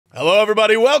Hello,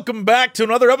 everybody. Welcome back to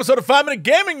another episode of 5 Minute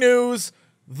Gaming News,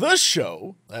 the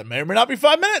show that may or may not be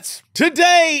 5 minutes.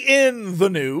 Today in the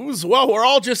news, well, we're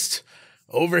all just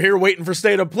over here waiting for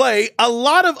State of Play. A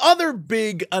lot of other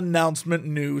big announcement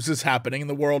news is happening in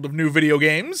the world of new video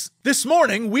games. This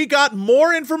morning, we got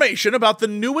more information about the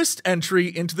newest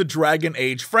entry into the Dragon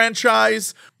Age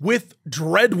franchise with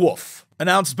Dreadwolf.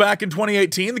 Announced back in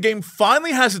 2018, the game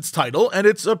finally has its title, and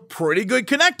it's a pretty good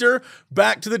connector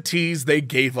back to the tease they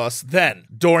gave us then.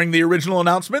 During the original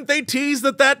announcement, they teased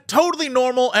that totally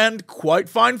normal and quite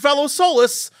fine fellow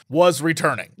Solus was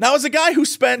returning. Now, as a guy who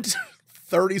spent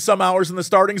 30 some hours in the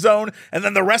starting zone, and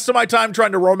then the rest of my time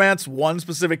trying to romance one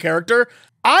specific character,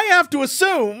 I have to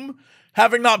assume,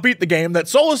 having not beat the game, that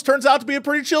Solus turns out to be a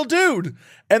pretty chill dude.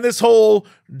 And this whole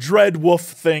Dreadwolf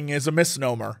thing is a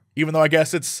misnomer, even though I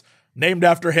guess it's named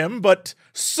after him, but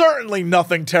certainly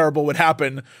nothing terrible would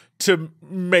happen to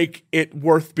make it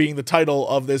worth being the title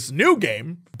of this new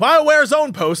game. BioWare's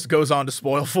own post goes on to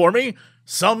spoil for me.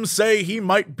 Some say he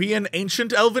might be an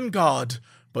ancient elven god,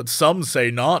 but some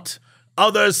say not.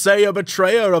 Others say a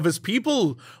betrayer of his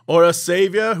people, or a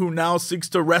savior who now seeks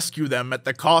to rescue them at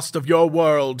the cost of your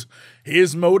world.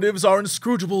 His motives are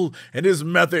inscrutable, and his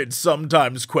methods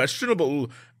sometimes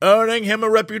questionable, earning him a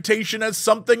reputation as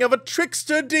something of a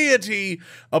trickster deity,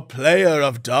 a player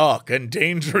of dark and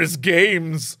dangerous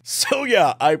games. So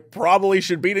yeah, I probably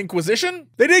should beat Inquisition.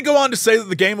 They did go on to say that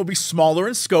the game will be smaller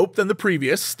in scope than the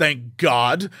previous, thank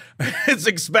God. It's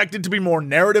expected to be more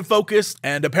narrative focused,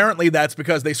 and apparently that's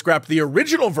because they scrapped the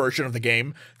original version of the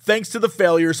game thanks to the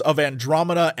failures of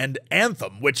Andromeda and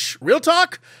Anthem, which, real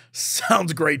talk,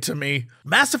 sounds great to me.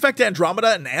 Mass Effect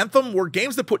Andromeda and Anthem were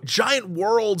games that put giant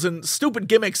worlds and stupid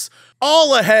gimmicks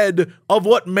all ahead of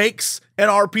what makes an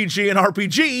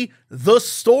RPG the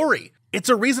story. It's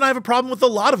a reason I have a problem with a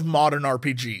lot of modern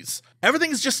RPGs.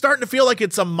 Everything's just starting to feel like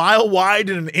it's a mile wide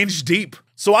and an inch deep.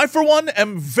 So I, for one,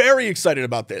 am very excited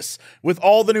about this. With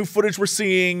all the new footage we're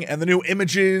seeing and the new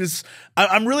images,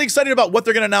 I'm really excited about what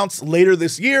they're going to announce later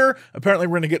this year. Apparently,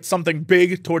 we're going to get something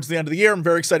big towards the end of the year. I'm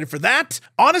very excited for that.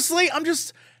 Honestly, I'm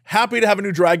just happy to have a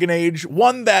new Dragon Age,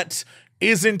 one that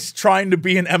isn't trying to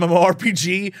be an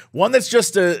MMORPG, one that's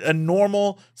just a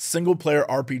normal single-player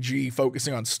RPG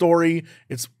focusing on story.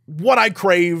 It's what I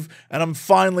crave, and I'm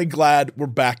finally glad we're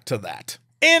back to that.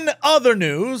 In other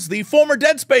news, the former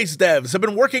Dead Space devs have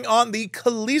been working on the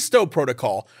Callisto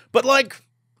protocol, but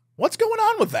what's going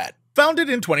on with that? Founded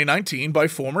in 2019 by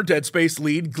former Dead Space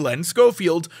lead Glenn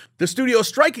Schofield, the studio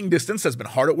Striking Distance has been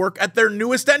hard at work at their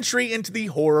newest entry into the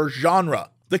horror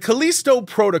genre. The Callisto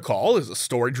Protocol is a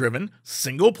story-driven,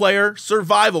 single-player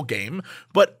survival game,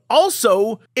 but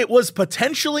also it was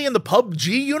potentially in the PUBG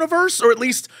universe, or at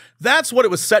least that's what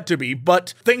it was set to be,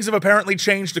 but things have apparently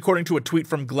changed according to a tweet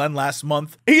from Glenn last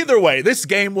month. Either way, this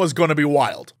game was going to be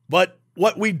wild. But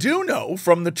what we do know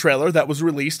from the trailer that was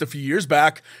released a few years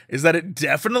back is that it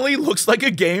definitely looks like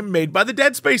a game made by the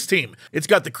Dead Space team. It's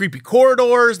got the creepy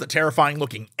corridors, the terrifying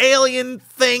looking alien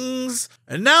things,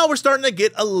 and now we're starting to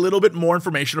get a little bit more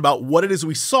information about what it is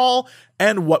we saw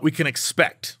and what we can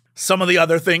expect. Some of the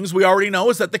other things we already know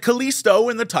is that the Callisto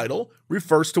in the title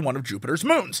refers to one of Jupiter's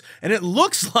moons, and it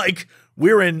looks like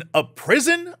we're in a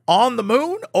prison on the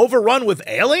moon overrun with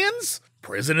aliens?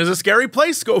 Prison is a scary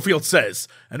place, Schofield says,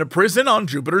 and a prison on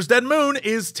Jupiter's dead moon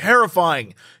is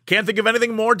terrifying. Can't think of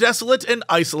anything more desolate and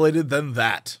isolated than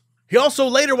that. He also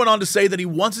later went on to say that he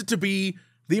wants it to be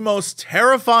the most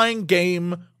terrifying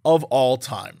game of all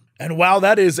time. And while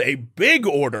that is a big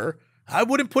order, I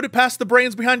wouldn't put it past the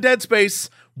brains behind Dead Space,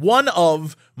 one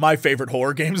of my favorite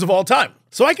horror games of all time.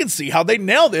 So I can see how they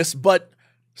nail this, but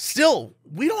still,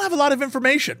 we don't have a lot of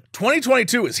information.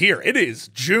 2022 is here. It is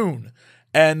June.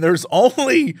 And there's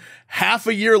only half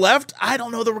a year left. I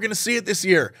don't know that we're going to see it this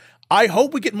year. I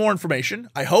hope we get more information.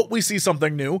 I hope we see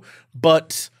something new,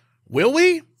 but will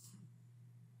we?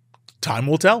 Time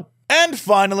will tell. And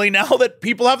finally, now that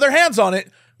people have their hands on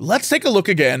it, let's take a look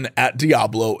again at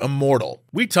Diablo Immortal.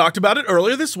 We talked about it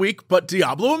earlier this week, but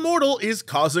Diablo Immortal is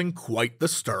causing quite the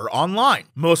stir online.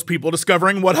 Most people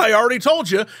discovering what I already told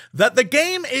you, that the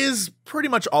game is pretty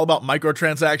much all about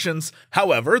microtransactions.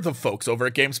 However, the folks over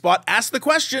at GameSpot asked the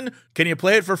question, can you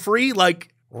play it for free?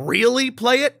 Really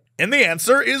play it? And the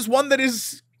answer is one that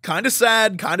is kind of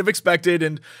sad, kind of expected,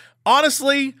 and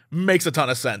honestly makes a ton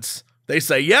of sense. They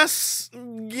say yes,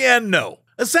 yeah, no.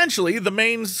 Essentially, the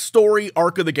main story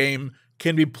arc of the game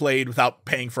can be played without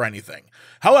paying for anything.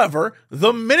 However,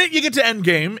 the minute you get to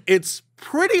endgame, it's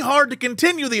pretty hard to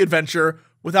continue the adventure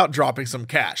without dropping some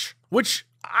cash, which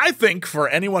I think for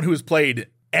anyone who's played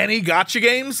any gacha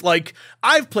games. Like,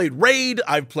 I've played Raid,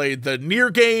 I've played the Nier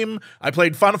game, I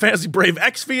played Final Fantasy Brave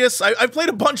Exvius, I've played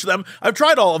a bunch of them, I've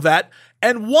tried all of that,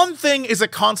 and one thing is a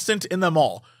constant in them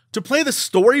all. To play the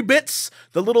story bits,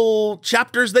 the little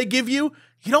chapters they give you,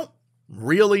 you don't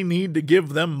really need to give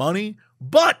them money,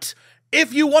 but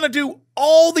if you want to do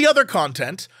all the other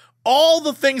content, all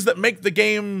the things that make the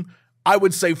game, I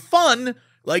would say, fun,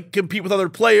 like compete with other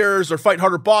players or fight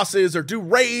harder bosses or do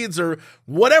raids or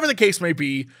whatever the case may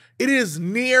be, it is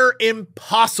near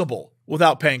impossible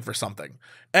without paying for something.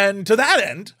 And to that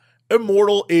end,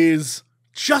 Immortal is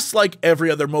just like every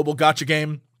other mobile gacha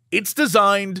game. It's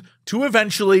designed to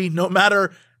eventually, no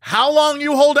matter how long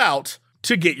you hold out,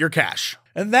 to get your cash.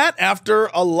 And that, after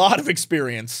a lot of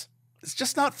experience, is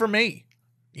just not for me.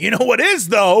 You know what is,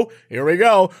 though? Here we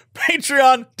go.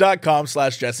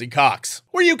 Patreon.com/Jesse Cox,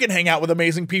 where you can hang out with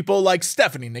amazing people like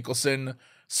Stephanie Nicholson,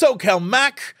 SoCal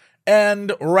Mac,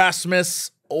 and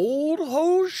Rasmus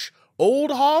Oldhoj?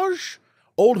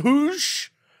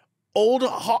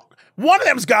 One of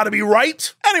them's got to be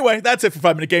right. Anyway, that's it for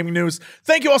 5 Minute Gaming News.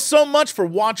 Thank you all so much for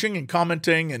watching and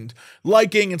commenting and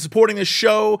liking and supporting this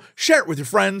show. Share it with your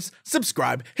friends,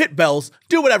 subscribe, hit bells,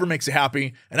 do whatever makes you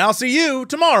happy, and I'll see you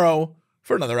tomorrow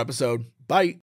for another episode. Bye.